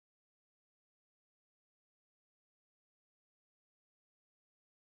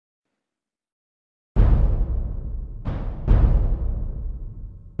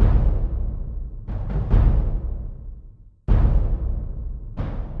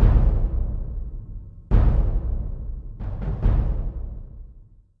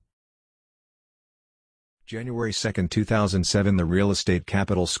January 2, 2007 The Real Estate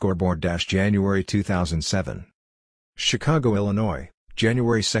Capital Scoreboard January 2007. Chicago, Illinois,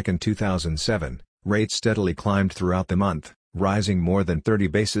 January 2, 2007, rates steadily climbed throughout the month, rising more than 30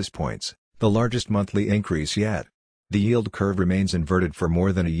 basis points, the largest monthly increase yet. The yield curve remains inverted for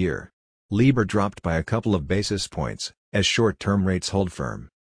more than a year. LIBOR dropped by a couple of basis points, as short-term rates hold firm.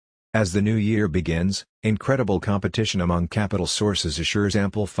 As the new year begins, incredible competition among capital sources assures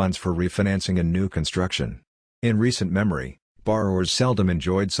ample funds for refinancing and new construction. In recent memory, borrowers seldom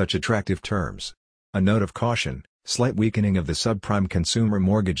enjoyed such attractive terms. A note of caution: slight weakening of the subprime consumer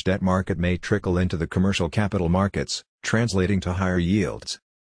mortgage debt market may trickle into the commercial capital markets, translating to higher yields.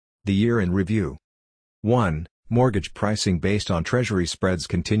 The year in review. 1. Mortgage pricing based on treasury spreads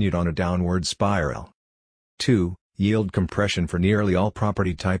continued on a downward spiral. 2. Yield compression for nearly all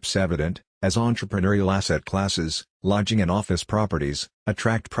property types evident, as entrepreneurial asset classes, lodging and office properties,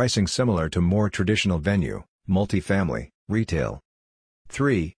 attract pricing similar to more traditional venue, multifamily, retail.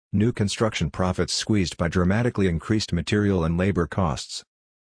 3. New construction profits squeezed by dramatically increased material and labor costs.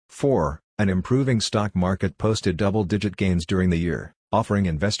 4. An improving stock market posted double-digit gains during the year, offering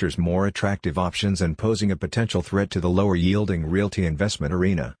investors more attractive options and posing a potential threat to the lower-yielding realty investment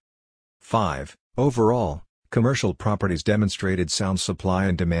arena. 5. Overall, commercial properties demonstrated sound supply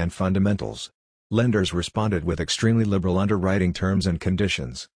and demand fundamentals. Lenders responded with extremely liberal underwriting terms and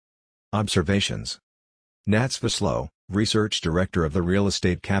conditions. Observations. Nats Vaslow, research director of the Real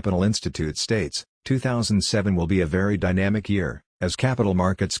Estate Capital Institute states, 2007 will be a very dynamic year, as capital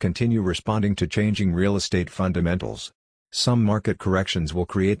markets continue responding to changing real estate fundamentals. Some market corrections will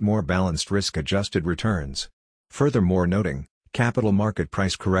create more balanced risk-adjusted returns. Furthermore, noting, capital market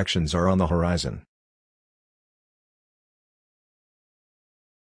price corrections are on the horizon.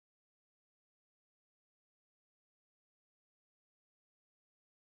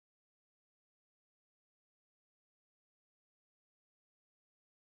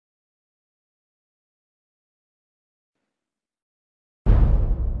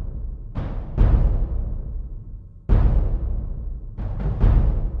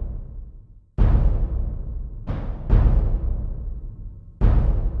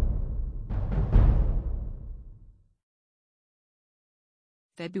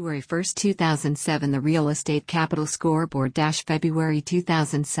 February 1, 2007 The Real Estate Capital Scoreboard February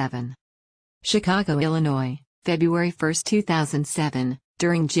 2007. Chicago, Illinois, February 1, 2007.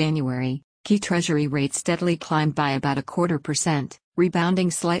 During January, key treasury rates steadily climbed by about 0.25%, rebounding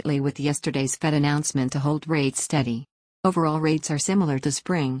slightly with yesterday's Fed announcement to hold rates steady. Overall rates are similar to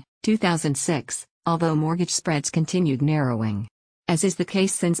spring 2006, although mortgage spreads continued narrowing. As is the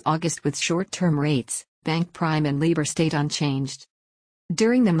case since August with short-term rates, bank prime and LIBOR stayed unchanged.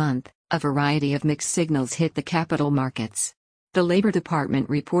 During the month, a variety of mixed signals hit the capital markets. The Labor Department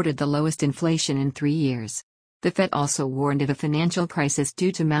reported the lowest inflation in 3 years. The Fed also warned of a financial crisis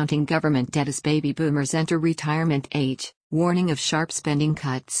due to mounting government debt as baby boomers enter retirement age, warning of sharp spending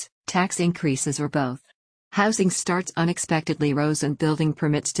cuts, tax increases or both. Housing starts unexpectedly rose and building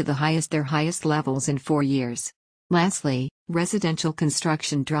permits to their highest levels in 4 years. Lastly, residential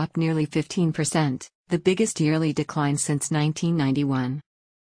construction dropped nearly 15%, the biggest yearly decline since 1991.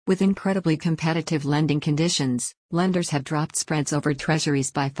 With incredibly competitive lending conditions, lenders have dropped spreads over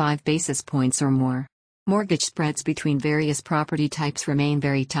treasuries by 5 basis points or more. Mortgage spreads between various property types remain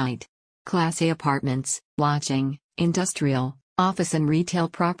very tight. Class A apartments, lodging, industrial, office and retail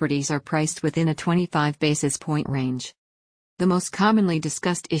properties are priced within a 25 basis point range. The most commonly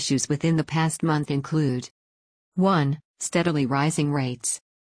discussed issues within the past month include: 1. Steadily rising rates.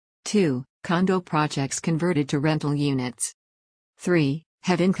 2. Condo projects converted to rental units. 3.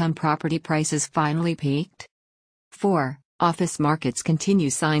 Have income property prices finally peaked? 4. Office markets continue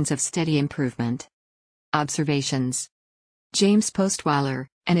signs of steady improvement. Observations. James Postweiler,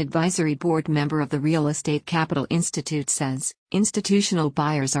 an advisory board member of the Real Estate Capital Institute says, institutional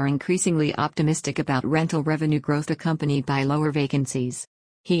buyers are increasingly optimistic about rental revenue growth accompanied by lower vacancies.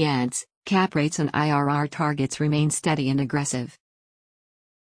 He adds, cap rates and IRR targets remain steady and aggressive.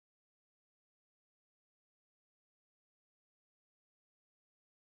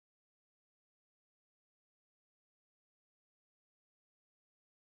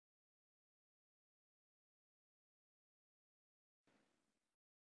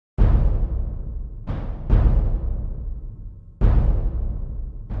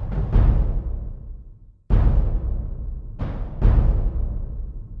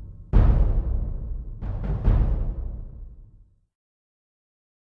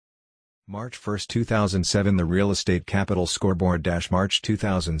 March 1, 2007 The Real Estate Capital Scoreboard March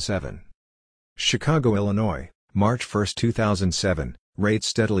 2007. Chicago, Illinois, March 1, 2007, rates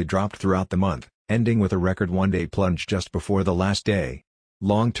steadily dropped throughout the month, ending with a record one-day plunge just before the last day.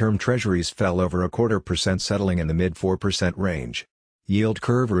 Long-term treasuries fell over 0.25%, settling in the mid-4% range. Yield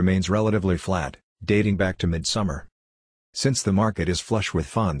curve remains relatively flat, dating back to midsummer. Since the market is flush with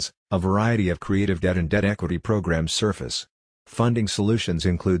funds, a variety of creative debt and debt equity programs surface. Funding solutions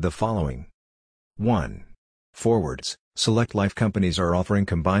include the following. 1. Forwards. Select life companies are offering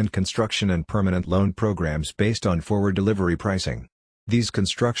combined construction and permanent loan programs based on forward delivery pricing. These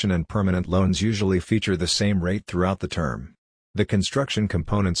construction and permanent loans usually feature the same rate throughout the term. The construction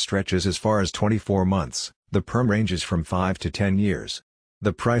component stretches as far as 24 months, the perm ranges from 5 to 10 years.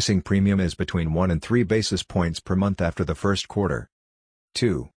 The pricing premium is between 1 and 3 basis points per month after the first quarter.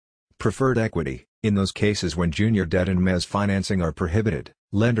 2. Preferred equity. In those cases when junior debt and mezz financing are prohibited,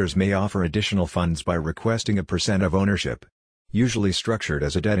 lenders may offer additional funds by requesting a % of ownership. Usually structured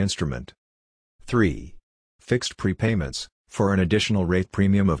as a debt instrument. 3. Fixed prepayments. For an additional rate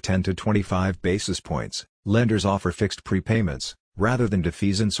premium of 10 to 25 basis points, lenders offer fixed prepayments, rather than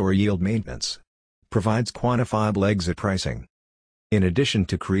defeasance or yield maintenance. Provides quantifiable exit pricing. In addition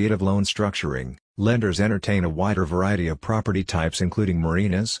to creative loan structuring, lenders entertain a wider variety of property types including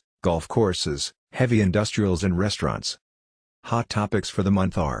marinas, golf courses, heavy industrials and restaurants. Hot topics for the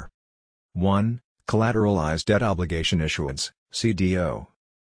month are: 1. Collateralized debt obligation issuance, CDO.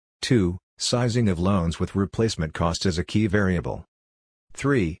 2. Sizing of loans with replacement cost as a key variable.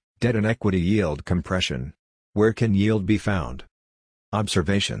 3. Debt and equity yield compression. Where can yield be found?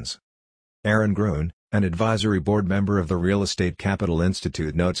 Observations. Aaron Gruen, an advisory board member of the Real Estate Capital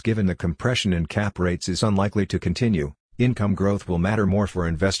Institute, notes given the compression in cap rates is unlikely to continue, income growth will matter more for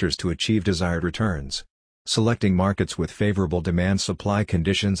investors to achieve desired returns. Selecting markets with favorable demand-supply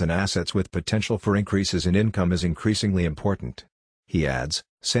conditions and assets with potential for increases in income is increasingly important. He adds,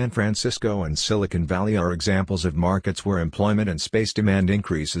 San Francisco and Silicon Valley are examples of markets where employment and space demand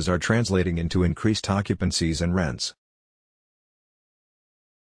increases are translating into increased occupancies and rents.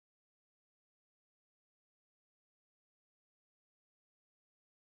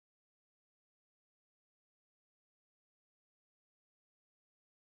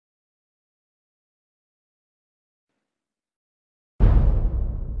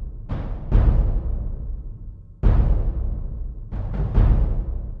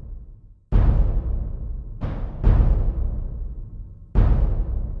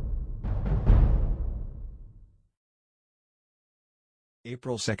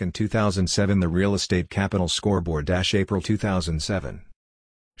 April 2, 2007. The Real Estate Capital Scoreboard. April 2007.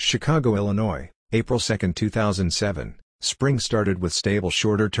 Chicago, Illinois, April 2, 2007. Spring started with stable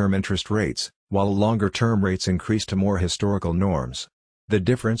shorter-term interest rates, while longer-term rates increased to more historical norms. The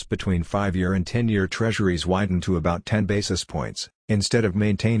difference between 5-year and 10-year treasuries widened to about 10 basis points, instead of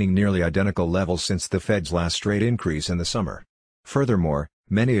maintaining nearly identical levels since the Fed's last rate increase in the summer. Furthermore,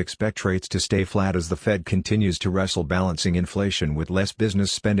 many expect rates to stay flat as the Fed continues to wrestle balancing inflation with less business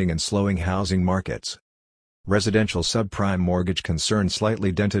spending and slowing housing markets. Residential subprime mortgage concerns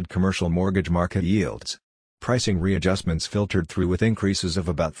slightly dented commercial mortgage market yields. Pricing readjustments filtered through with increases of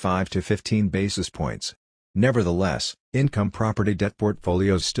about 5 to 15 basis points. Nevertheless, income property debt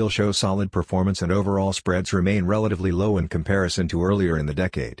portfolios still show solid performance and overall spreads remain relatively low in comparison to earlier in the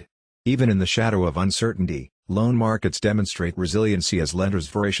decade. Even in the shadow of uncertainty, loan markets demonstrate resiliency as lenders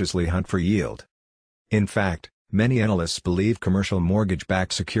voraciously hunt for yield. In fact, many analysts believe commercial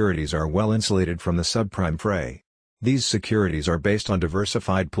mortgage-backed securities are well insulated from the subprime fray. These securities are based on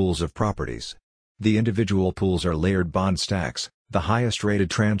diversified pools of properties. The individual pools are layered bond stacks, the highest-rated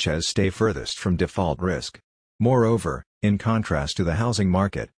tranches stay furthest from default risk. Moreover, in contrast to the housing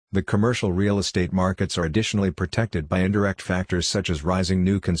market, the commercial real estate markets are additionally protected by indirect factors such as rising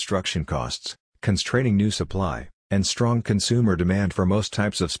new construction costs, constraining new supply, and strong consumer demand for most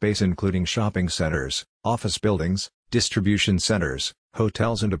types of space including shopping centers, office buildings, distribution centers,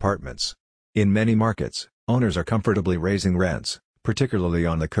 hotels and apartments. In many markets, owners are comfortably raising rents, particularly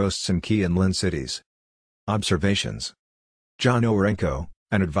on the coasts and key inland cities. Observations. John Oharenko,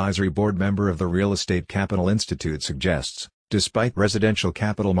 an advisory board member of the Real Estate Capital Institute, suggests, despite residential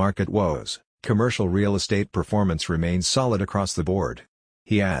capital market woes, commercial real estate performance remains solid across the board.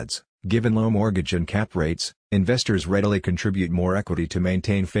 He adds, given low mortgage and cap rates, investors readily contribute more equity to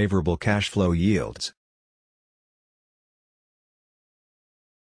maintain favorable cash flow yields.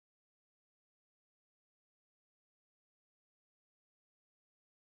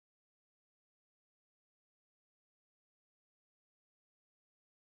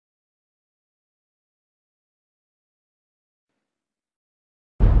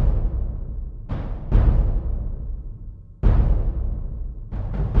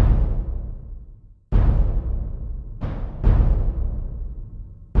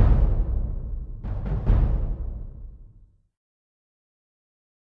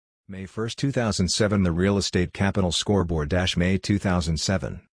 May 1, 2007 The Real Estate Capital Scoreboard May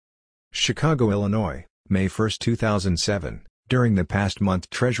 2007. Chicago, Illinois, May 1, 2007. During the past month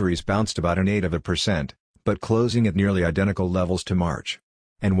treasuries bounced about 0.8%, but closing at nearly identical levels to March.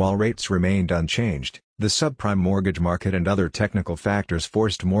 And while rates remained unchanged, the subprime mortgage market and other technical factors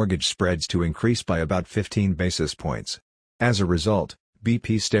forced mortgage spreads to increase by about 15 basis points. As a result,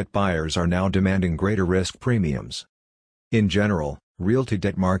 BP's debt buyers are now demanding greater risk premiums. In general, realty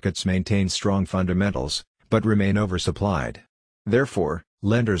debt markets maintain strong fundamentals, but remain oversupplied. Therefore,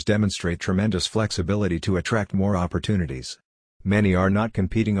 lenders demonstrate tremendous flexibility to attract more opportunities. Many are not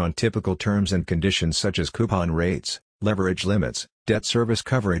competing on typical terms and conditions such as coupon rates, leverage limits, debt service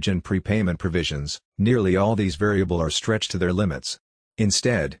coverage and prepayment provisions. Nearly all these variables are stretched to their limits.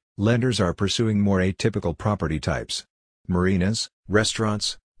 Instead, lenders are pursuing more atypical property types. Marinas,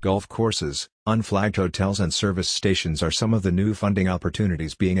 restaurants, golf courses, unflagged hotels and service stations are some of the new funding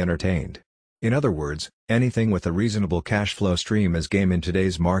opportunities being entertained. In other words, anything with a reasonable cash flow stream is game in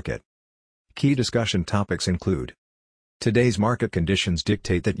today's market. Key discussion topics include: today's market conditions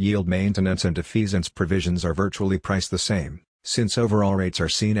dictate that yield maintenance and defeasance provisions are virtually priced the same, since overall rates are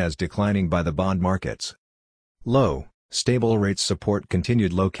seen as declining by the bond markets. Low, stable rates support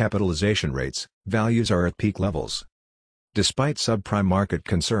continued low capitalization rates, values are at peak levels. Despite subprime market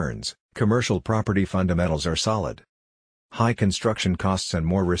concerns, commercial property fundamentals are solid. High construction costs and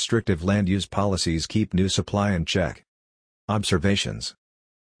more restrictive land use policies keep new supply in check. Observations.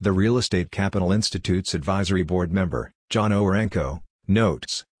 The Real Estate Capital Institute's advisory board member, John Oharenko,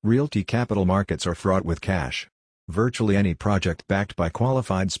 notes, realty capital markets are fraught with cash. Virtually any project backed by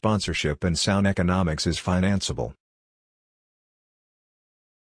qualified sponsorship and sound economics is financeable.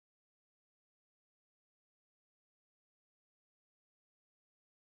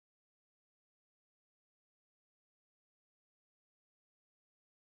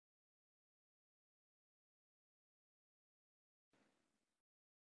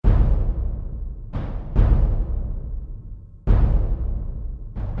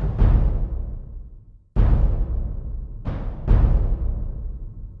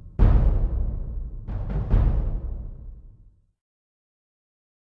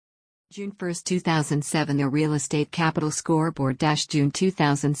 June 1, 2007 The Real Estate Capital Scoreboard June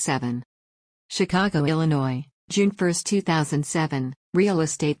 2007. Chicago, Illinois, June 1, 2007. Real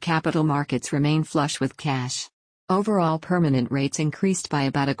estate capital markets remain flush with cash. Overall permanent rates increased by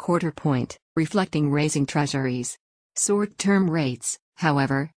about a quarter point, reflecting raising treasuries. Short-term rates,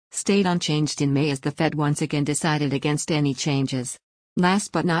 however, stayed unchanged in May as the Fed once again decided against any changes.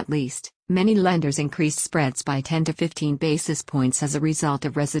 Last but not least, many lenders increased spreads by 10 to 15 basis points as a result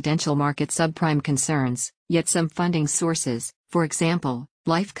of residential market subprime concerns, yet some funding sources, for example,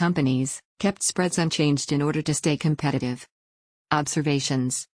 life companies, kept spreads unchanged in order to stay competitive.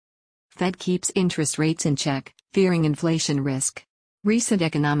 Observations. Fed keeps interest rates in check, fearing inflation risk. Recent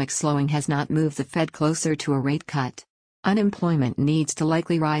economic slowing has not moved the Fed closer to a rate cut. Unemployment needs to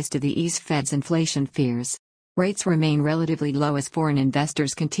likely rise to ease Fed's inflation fears. Rates remain relatively low as foreign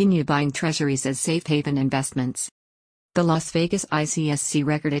investors continue buying treasuries as safe haven investments. The Las Vegas ICSC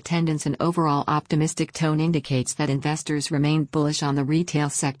record attendance and overall optimistic tone indicates that investors remain bullish on the retail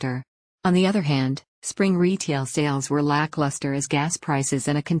sector. On the other hand, spring retail sales were lackluster as gas prices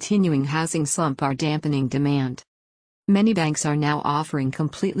and a continuing housing slump are dampening demand. Many banks are now offering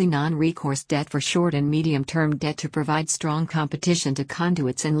completely non-recourse debt for short and medium-term debt to provide strong competition to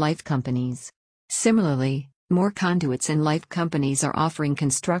conduits and life companies. Similarly, more conduits and life companies are offering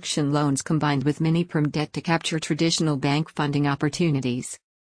construction loans combined with mini-perm debt to capture traditional bank funding opportunities.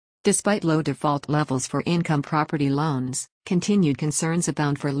 Despite low default levels for income property loans, continued concerns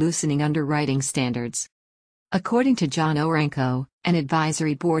abound for loosening underwriting standards. According to John Oharenko, an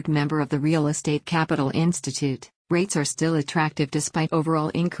advisory board member of the Real Estate Capital Institute, rates are still attractive despite overall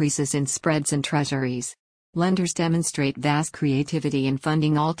increases in spreads and treasuries. Lenders demonstrate vast creativity in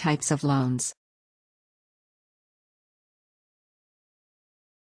funding all types of loans.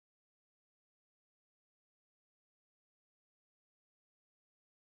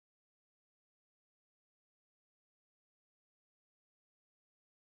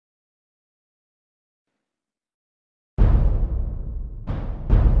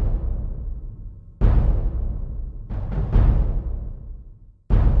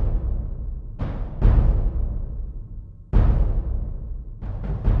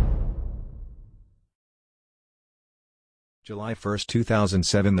 July 1,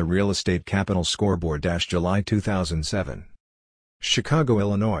 2007 The Real Estate Capital Scoreboard July 2007. Chicago,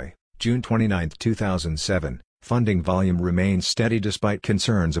 Illinois, June 29, 2007. Funding volume remains steady despite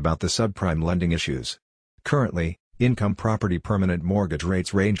concerns about the subprime lending issues. Currently, Income property permanent mortgage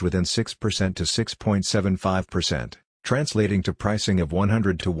rates range within 6% to 6.75%, translating to pricing of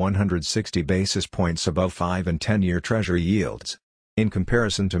 100 to 160 basis points above 5 and 10-year Treasury yields. In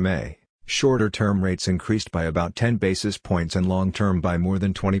comparison to May, shorter-term rates increased by about 10 basis points and long-term by more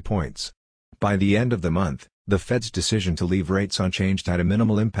than 20 points. By the end of the month, the Fed's decision to leave rates unchanged had a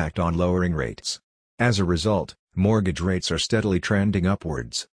minimal impact on lowering rates. As a result, mortgage rates are steadily trending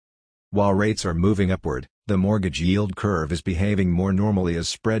upwards. While rates are moving upward, the mortgage yield curve is behaving more normally as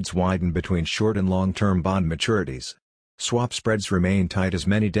spreads widen between short and long-term bond maturities. Swap spreads remain tight as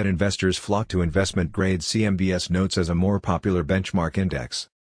many debt investors flock to investment-grade CMBS notes as a more popular benchmark index.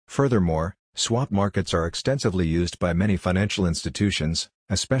 Furthermore, swap markets are extensively used by many financial institutions,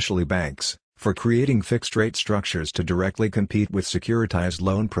 especially banks, for creating fixed-rate structures to directly compete with securitized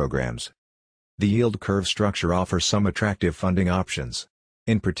loan programs. The yield curve structure offers some attractive funding options.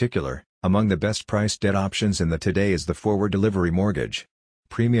 In particular, among the best-priced debt options in the today is the forward delivery mortgage.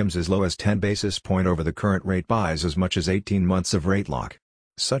 Premiums as low as 10 basis points over the current rate buys as much as 18 months of rate lock.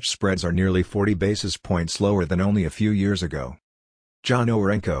 Such spreads are nearly 40 basis points lower than only a few years ago. John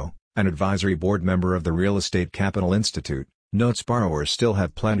Oharenko, an advisory board member of the Real Estate Capital Institute, notes borrowers still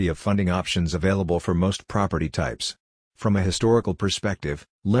have plenty of funding options available for most property types. From a historical perspective,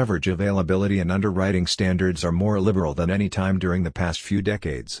 leverage availability and underwriting standards are more liberal than any time during the past few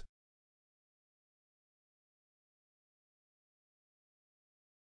decades.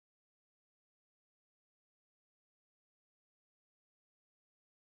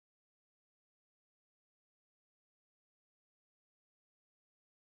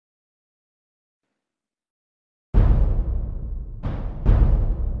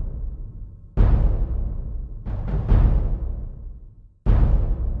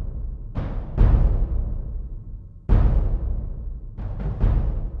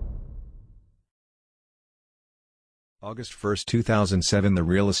 August 1, 2007 The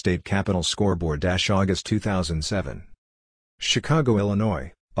Real Estate Capital Scoreboard August 2007. Chicago,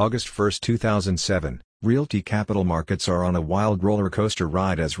 Illinois, August 1, 2007. Realty capital markets are on a wild roller coaster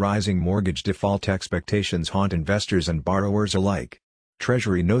ride as rising mortgage default expectations haunt investors and borrowers alike.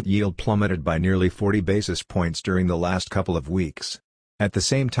 Treasury note yield plummeted by nearly 40 basis points during the last couple of weeks. At the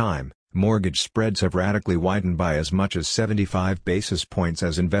same time, mortgage spreads have radically widened by as much as 75 basis points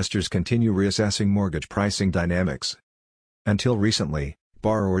as investors continue reassessing mortgage pricing dynamics. Until recently,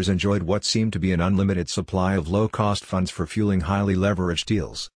 borrowers enjoyed what seemed to be an unlimited supply of low-cost funds for fueling highly leveraged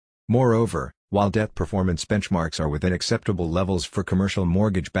deals. Moreover, while debt performance benchmarks are within acceptable levels for commercial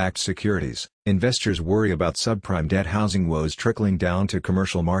mortgage-backed securities, investors worry about subprime debt housing woes trickling down to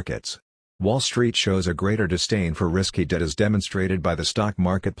commercial markets. Wall Street shows a greater disdain for risky debt as demonstrated by the stock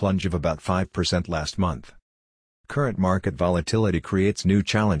market plunge of about 5% last month. Current market volatility creates new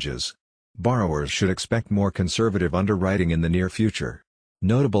challenges. Borrowers should expect more conservative underwriting in the near future.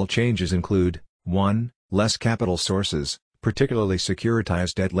 Notable changes include: 1. Less capital sources, particularly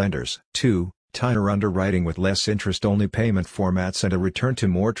securitized debt lenders. 2. Tighter underwriting with less interest-only payment formats and a return to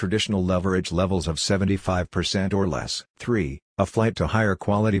more traditional leverage levels of 75% or less. 3. A flight to higher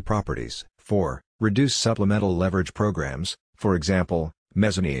quality properties. 4. Reduced supplemental leverage programs, for example,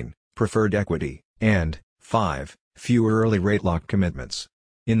 mezzanine, preferred equity. And 5. Fewer early rate lock commitments.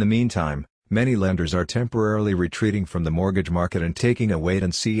 In the meantime, many lenders are temporarily retreating from the mortgage market and taking a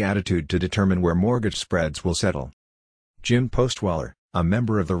wait-and-see attitude to determine where mortgage spreads will settle. Jim Postwaller, a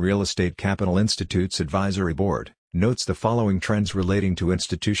member of the Real Estate Capital Institute's advisory board, notes the following trends relating to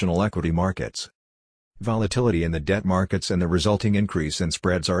institutional equity markets. Volatility in the debt markets and the resulting increase in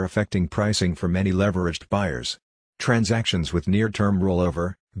spreads are affecting pricing for many leveraged buyers. Transactions with near-term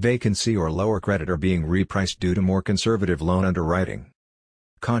rollover, vacancy or lower credit are being repriced due to more conservative loan underwriting.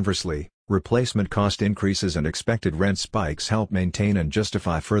 Conversely, replacement cost increases and expected rent spikes help maintain and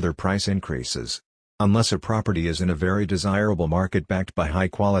justify further price increases. Unless a property is in a very desirable market backed by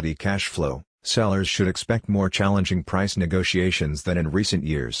high-quality cash flow, sellers should expect more challenging price negotiations than in recent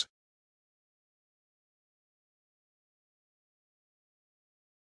years.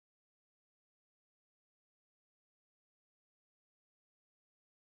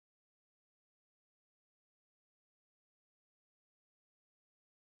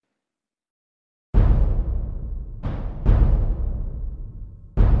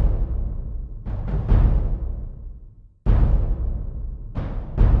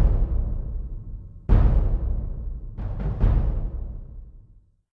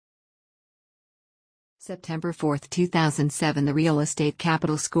 September 4, 2007 The Real Estate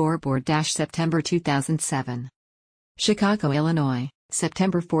Capital Scoreboard September 2007. Chicago, Illinois,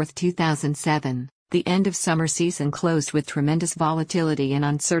 September 4, 2007. The end of summer season closed with tremendous volatility and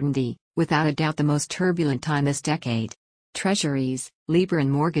uncertainty, without a doubt the most turbulent time this decade. Treasuries, LIBOR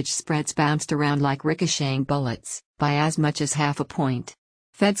and mortgage spreads bounced around like ricocheting bullets, by as much as half a point.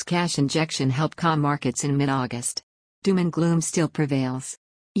 Fed's cash injection helped calm markets in mid-August. Doom and gloom still prevails.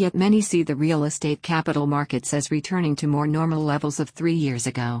 Yet many see the real estate capital markets as returning to more normal levels of 3 years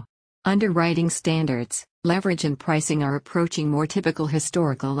ago. Underwriting standards, leverage and pricing are approaching more typical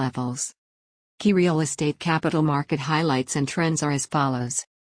historical levels. Key real estate capital market highlights and trends are as follows.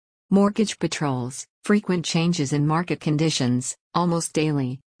 Mortgage patrols, frequent changes in market conditions, almost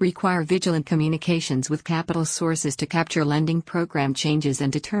daily, require vigilant communications with capital sources to capture lending program changes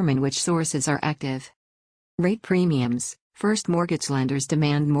and determine which sources are active. Rate premiums, first mortgage lenders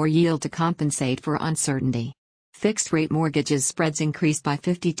demand more yield to compensate for uncertainty. Fixed-rate mortgages spreads increased by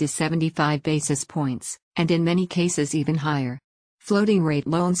 50 to 75 basis points, and in many cases even higher. Floating-rate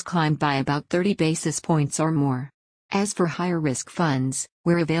loans climbed by about 30 basis points or more. As for higher-risk funds,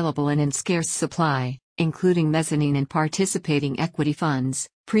 where available and in scarce supply, including mezzanine and participating equity funds,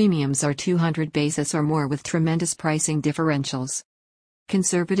 premiums are 200 basis or more with tremendous pricing differentials.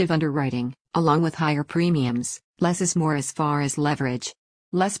 Conservative underwriting, along with higher premiums, less is more as far as leverage.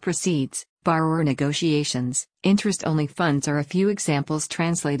 Less proceeds, borrower negotiations, interest-only funds are a few examples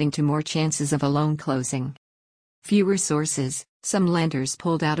translating to more chances of a loan closing. Fewer sources, some lenders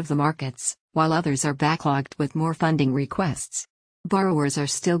pulled out of the markets, while others are backlogged with more funding requests. Borrowers are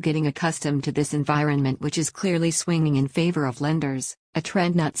still getting accustomed to this environment, which is clearly swinging in favor of lenders, a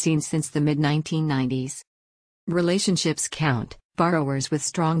trend not seen since the mid-1990s. Relationships count. Borrowers with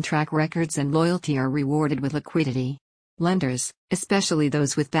strong track records and loyalty are rewarded with liquidity. Lenders, especially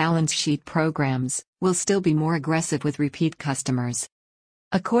those with balance sheet programs, will still be more aggressive with repeat customers.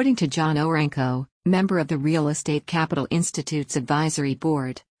 According to John Oharenko, member of the Real Estate Capital Institute's advisory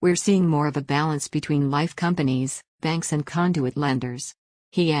board, we're seeing more of a balance between life companies, banks and conduit lenders.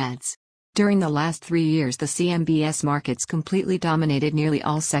 He adds, during the last 3 years the CMBS markets completely dominated nearly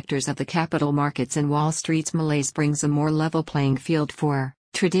all sectors of the capital markets, and Wall Street's malaise brings a more level playing field for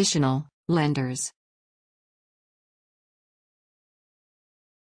traditional lenders.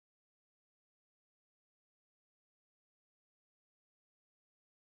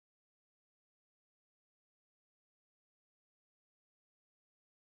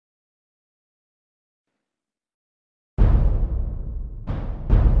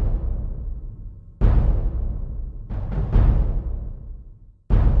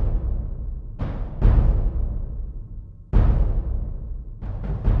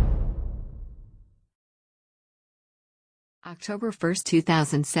 October 1,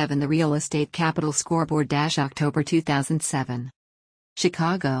 2007. The Real Estate Capital Scoreboard. October 2007.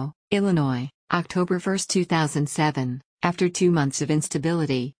 Chicago, Illinois, October 1, 2007. After 2 months of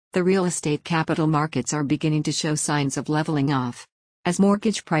instability, the real estate capital markets are beginning to show signs of leveling off. As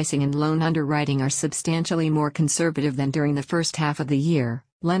mortgage pricing and loan underwriting are substantially more conservative than during the first half of the year,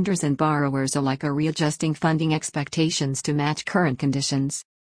 lenders and borrowers alike are readjusting funding expectations to match current conditions.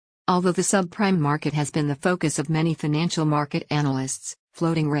 Although the subprime market has been the focus of many financial market analysts,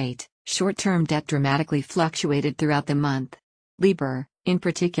 floating rate, short-term debt dramatically fluctuated throughout the month. LIBOR, in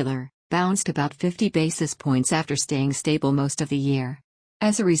particular, bounced about 50 basis points after staying stable most of the year.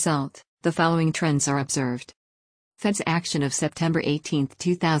 As a result, the following trends are observed. Fed's action of September 18,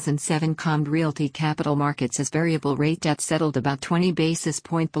 2007 calmed realty capital markets as variable rate debt settled about 20 basis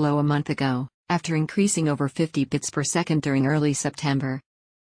points below a month ago, after increasing over 50 bps per second during early September.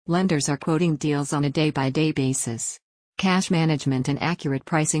 Lenders are quoting deals on a day-by-day basis. Cash management and accurate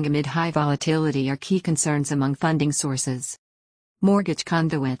pricing amid high volatility are key concerns among funding sources. Mortgage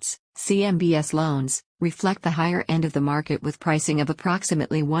conduits, CMBS loans, reflect the higher end of the market with pricing of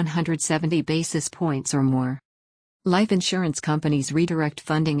approximately 170 basis points or more. Life insurance companies redirect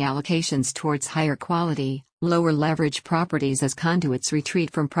funding allocations towards higher quality, lower leverage properties as conduits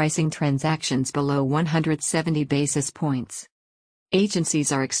retreat from pricing transactions below 170 basis points.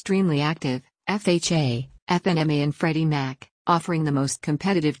 Agencies are extremely active, FHA, FNMA and Freddie Mac, offering the most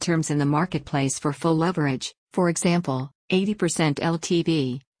competitive terms in the marketplace for full leverage, for example, 80%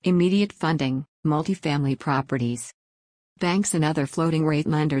 LTV, immediate funding, multifamily properties. Banks and other floating-rate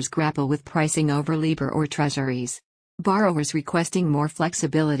lenders grapple with pricing over LIBOR or treasuries. Borrowers requesting more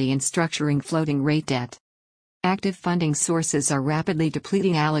flexibility in structuring floating-rate debt. Active funding sources are rapidly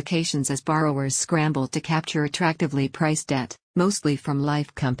depleting allocations as borrowers scramble to capture attractively priced debt, mostly from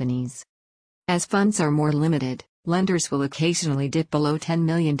life companies. As funds are more limited, lenders will occasionally dip below $10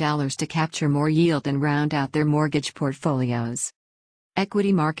 million to capture more yield and round out their mortgage portfolios.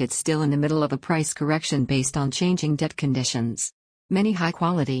 Equity markets still in the middle of a price correction based on changing debt conditions. Many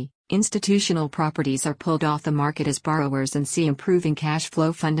high-quality, Institutional properties are pulled off the market as borrowers and see improving cash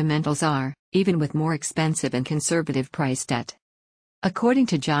flow fundamentals are, even with more expensive and conservative price debt. According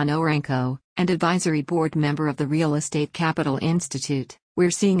to John Oharenko, an advisory board member of the Real Estate Capital Institute,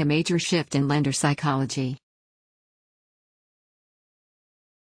 we're seeing a major shift in lender psychology.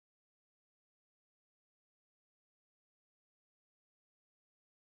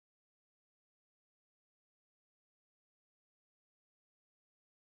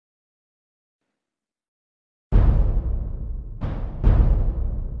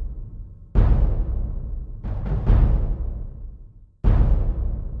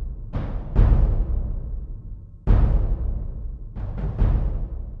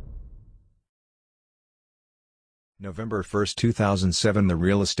 November 1, 2007 The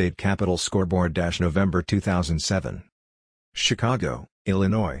Real Estate Capital Scoreboard November 2007. Chicago,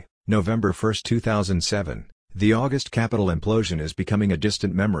 Illinois, November 1, 2007. The August capital implosion is becoming a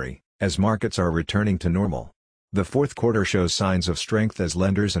distant memory, as markets are returning to normal. The fourth quarter shows signs of strength as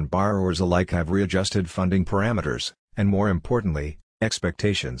lenders and borrowers alike have readjusted funding parameters, and more importantly,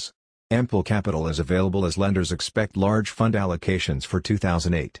 expectations. Ample capital is available as lenders expect large fund allocations for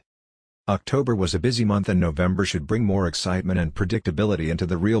 2008. October was a busy month and November should bring more excitement and predictability into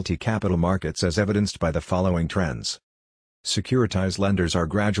the realty capital markets as evidenced by the following trends. Securitized lenders are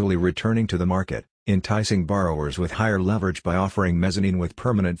gradually returning to the market, enticing borrowers with higher leverage by offering mezzanine with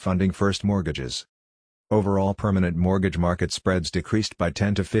permanent funding first mortgages. Overall permanent mortgage market spreads decreased by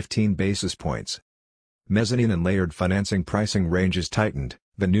 10 to 15 basis points. Mezzanine and layered financing pricing ranges tightened,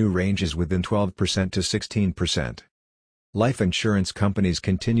 the new range is within 12% to 16%. Life insurance companies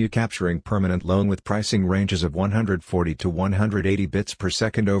continue capturing permanent loan with pricing ranges of 140 to 180 bits per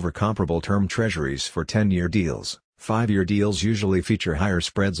second over comparable term treasuries for 10-year deals. 5-year deals usually feature higher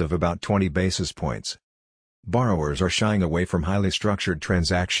spreads of about 20 basis points. Borrowers are shying away from highly structured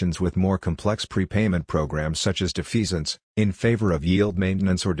transactions with more complex prepayment programs such as defeasance, in favor of yield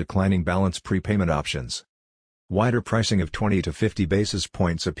maintenance or declining balance prepayment options. Wider pricing of 20 to 50 basis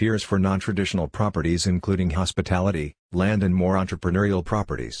points appears for non-traditional properties including hospitality, land and more entrepreneurial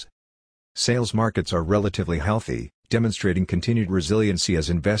properties. Sales markets are relatively healthy, demonstrating continued resiliency as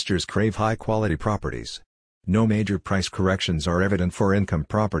investors crave high-quality properties. No major price corrections are evident for income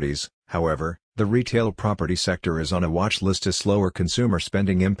properties, however, the retail property sector is on a watch list as slower consumer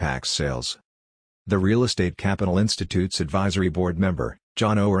spending impacts sales. The Real Estate Capital Institute's advisory board member,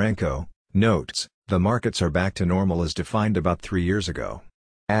 John Oharenko, notes, "The markets are back to normal as defined about 3 years ago."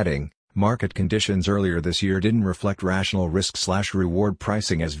 Adding, "Market conditions earlier this year didn't reflect rational risk/reward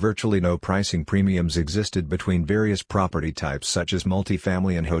pricing as virtually no pricing premiums existed between various property types such as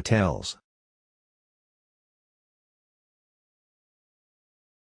multifamily and hotels."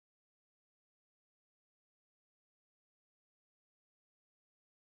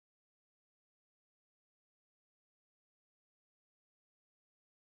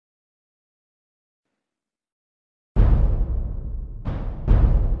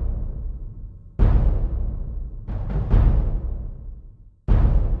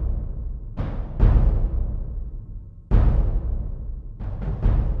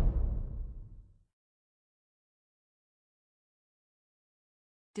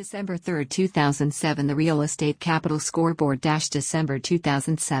 December 3, 2007 The Real Estate Capital Scoreboard December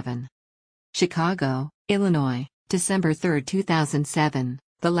 2007. Chicago, Illinois, December 3, 2007.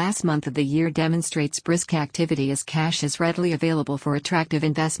 The last month of the year demonstrates brisk activity as cash is readily available for attractive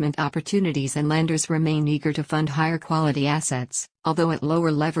investment opportunities and lenders remain eager to fund higher quality assets, although at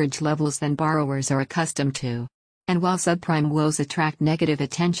lower leverage levels than borrowers are accustomed to. And while subprime woes attract negative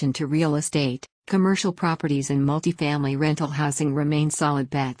attention to real estate, commercial properties and multifamily rental housing remain solid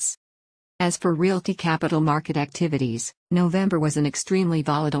bets. As for realty capital market activities, November was an extremely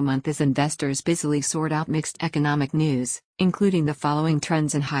volatile month as investors busily sort out mixed economic news, including the following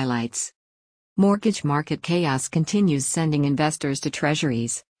trends and highlights. Mortgage market chaos continues sending investors to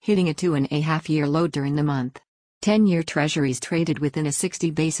treasuries, hitting a 2.5-year low during the month. 10-year treasuries traded within a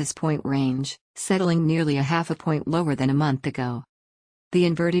 60 basis point range, settling nearly a half a point lower than a month ago. The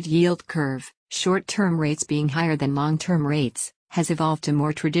inverted yield curve, short-term rates being higher than long-term rates, has evolved to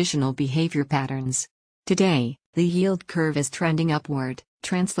more traditional behavior patterns. Today, the yield curve is trending upward,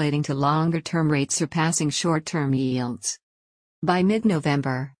 translating to longer-term rates surpassing short-term yields. By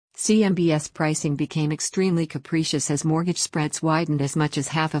mid-November, CMBS pricing became extremely capricious as mortgage spreads widened as much as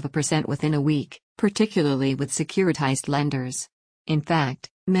 0.5% within a week, particularly with securitized lenders. In fact,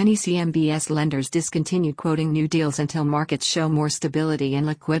 many CMBS lenders discontinued quoting new deals until markets show more stability and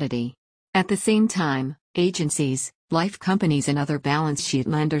liquidity. At the same time, agencies, Life companies and other balance sheet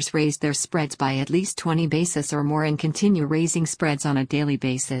lenders raise their spreads by at least 20 basis or more and continue raising spreads on a daily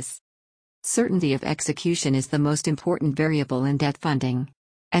basis. Certainty of execution is the most important variable in debt funding.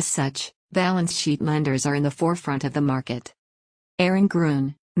 As such, balance sheet lenders are in the forefront of the market. Aaron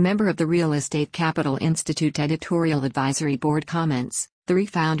Grun, member of the Real Estate Capital Institute Editorial Advisory Board comments, "The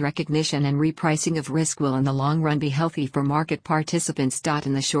refound recognition and repricing of risk will in the long run be healthy for market participants.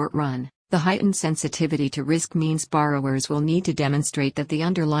 In the short run, the heightened sensitivity to risk means borrowers will need to demonstrate that the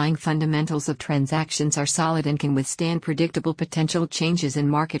underlying fundamentals of transactions are solid and can withstand predictable potential changes in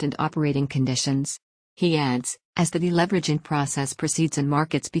market and operating conditions." He adds, as the deleveraging process proceeds and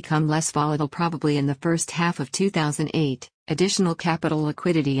markets become less volatile, probably in the first half of 2008, additional capital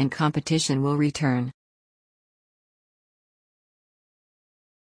liquidity and competition will return.